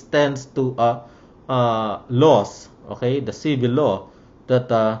also extends to laws. Okay, the civil law that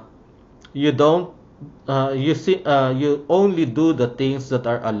you don't you only do the things that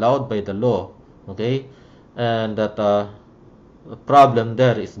are allowed by the law. Okay, and that the problem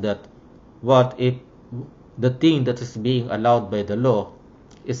there is that what if the thing that is being allowed by the law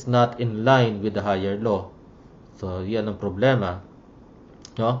is not in line with the higher law? So yan ang problema,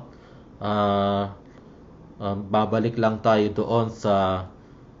 no? Ah, babalik lang tayo doon sa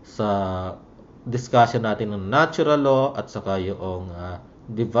discussion natin ng natural law at saka yung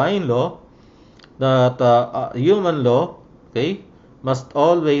divine law, that human law, okay, must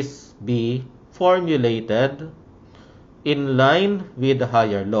always be formulated in line with the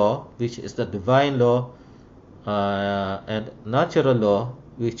higher law, which is the divine law, and natural law,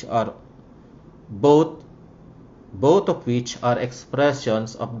 which are both of which are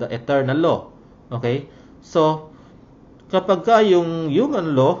expressions of the eternal law. Okay? So, kapag yung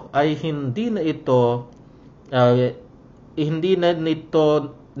human law ay hindi na ito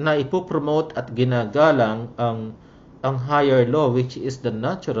na ipopromote at ginagalang ang higher law, which is the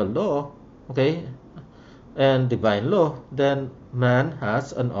natural law, okay, and divine law, then man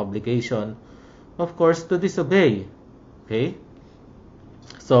has an obligation, of course, to disobey. Okay?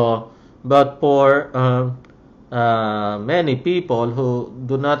 So, but for many people who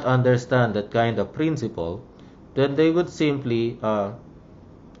do not understand that kind of principle, then they would simply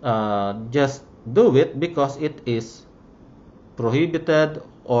just do it because it is prohibited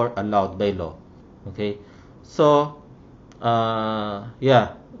or allowed by law. Okay, so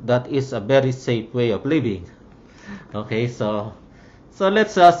yeah, that is a very safe way of living. Okay, so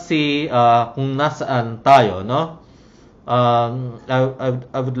let's see kung nasaan tayo, no?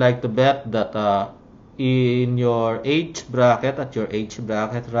 I would like to bet that in your age bracket, at your age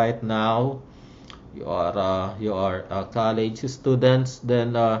bracket right now, you are college students,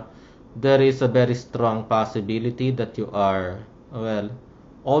 then there is a very strong possibility that you are, well,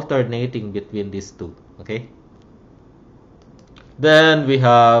 alternating between these two. Okay, then we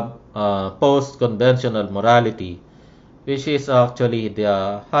have post-conventional morality, which is actually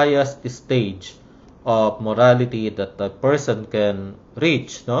the highest stage of morality that a person can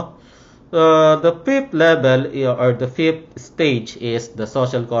reach, no? The fifth level or the fifth stage is the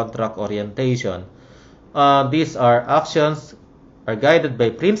social contract orientation. These are actions are guided by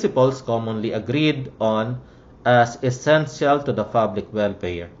principles commonly agreed on as essential to the public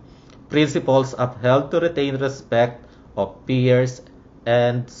welfare. Principles upheld to retain respect of peers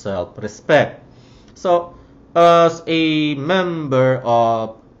and self-respect. So, as a member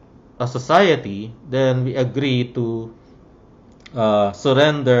of a society, then we agree to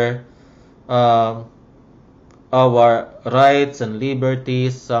surrender our rights and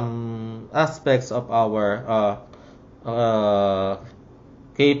liberties, some aspects of our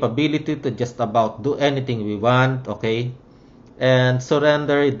capability to just about do anything we want, okay, and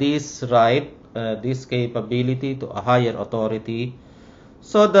surrender this right, this capability to a higher authority,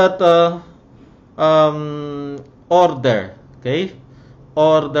 so that order, okay,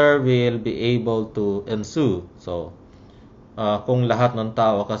 order will be able to ensue. So, kung lahat ng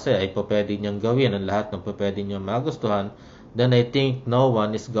tao kasi ay pwede niyang gawin ang lahat ng pwede niyang magustuhan, then I think no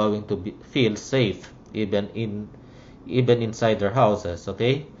one is going to feel safe even inside their houses.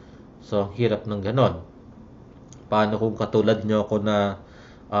 Okay? So, hirap ng ganon. Paano kung katulad niyo ako na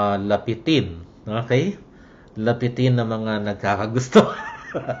lapitin? Okay? Lapitin ng mga nagkakagusto.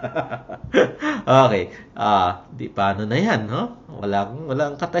 Okay. Di paano na yan, no?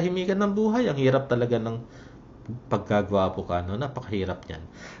 Walang katahimikan ng buhay. Ang hirap talaga ng pagkagwapo ka, no? Napakahirap yan.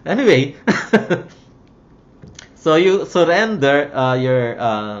 Anyway, so you surrender your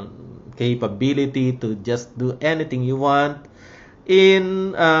capability to just do anything you want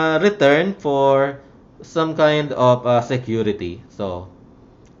in return for some kind of security. So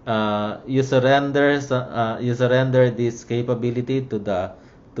you surrender this capability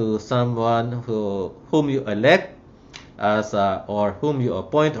to someone whom you elect as or whom you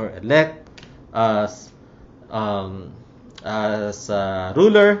appoint or elect as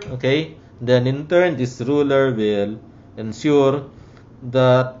ruler. Okay, then in turn this ruler will ensure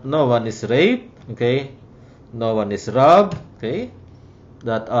that no one is raped, okay, no one is robbed, okay,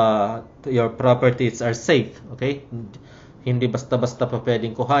 that your properties are safe, okay, hindi basta-basta pa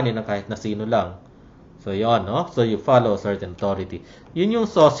pwedeng kuhanin ng kahit na sino lang. So yon, no? So you follow a certain authority. Yun yung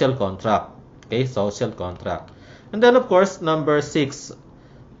social contract, okay, social contract. And then of course number 6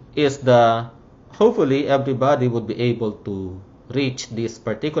 is hopefully everybody would be able to reach this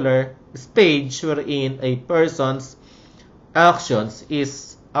particular stage wherein a person's actions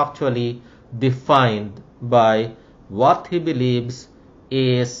is actually defined by what he believes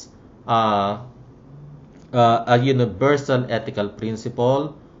is a universal ethical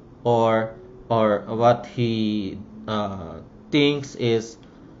principle, or what he thinks is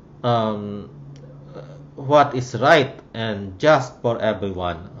um, what is right and just for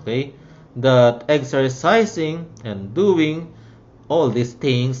everyone. Okay, that exercising and doing all these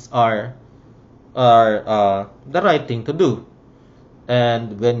things are the right thing to do.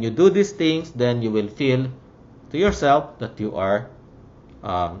 And when you do these things, then you will feel to yourself that you are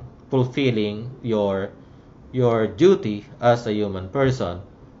fulfilling your duty as a human person,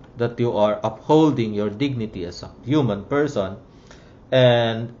 that you are upholding your dignity as a human person.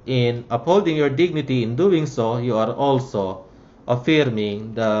 And in upholding your dignity, in doing so, you are also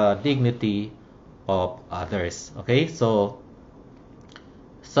affirming the dignity of others. Okay, so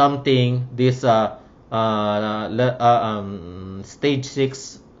something this stage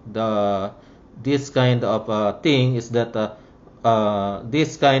 6, this kind of thing is that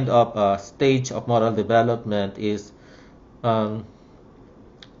this kind of stage of moral development is um,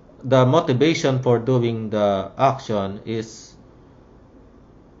 the motivation for doing the action is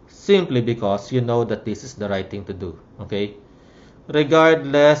simply because you know that this is the right thing to do. Okay,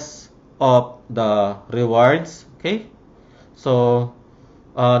 regardless of the rewards. Okay, so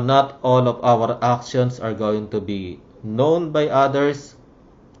not all of our actions are going to be known by others.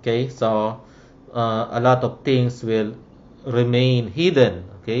 Okay, so a lot of things will remain hidden.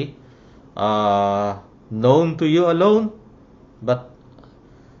 Okay, known to you alone. But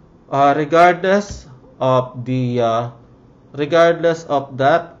regardless of the regardless of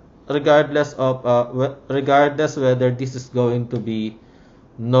that, regardless whether this is going to be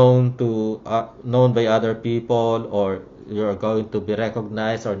known by other people, or you're going to be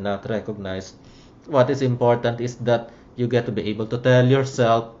recognized or not recognized, what is important is that you get to be able to tell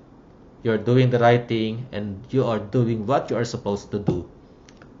yourself you're doing the right thing and you are doing what you are supposed to do,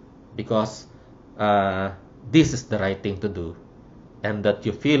 because this is the right thing to do, and that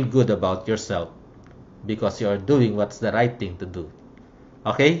you feel good about yourself because you are doing what's the right thing to do.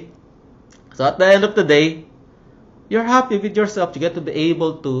 Okay, so at the end of the day, you're happy with yourself. You get to be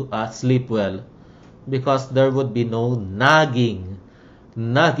able to sleep well, because there would be no nagging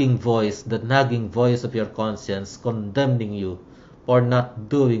voice, the nagging voice of your conscience condemning you for not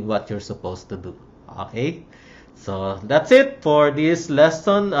doing what you're supposed to do. Okay, so that's it for this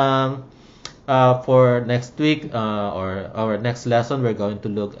lesson. For next week, or our next lesson, we're going to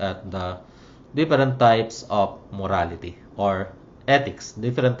look at the different types of morality or ethics,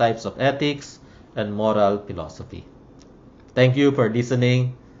 different types of ethics and moral philosophy. Thank you for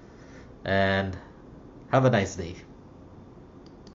listening, and have a nice day.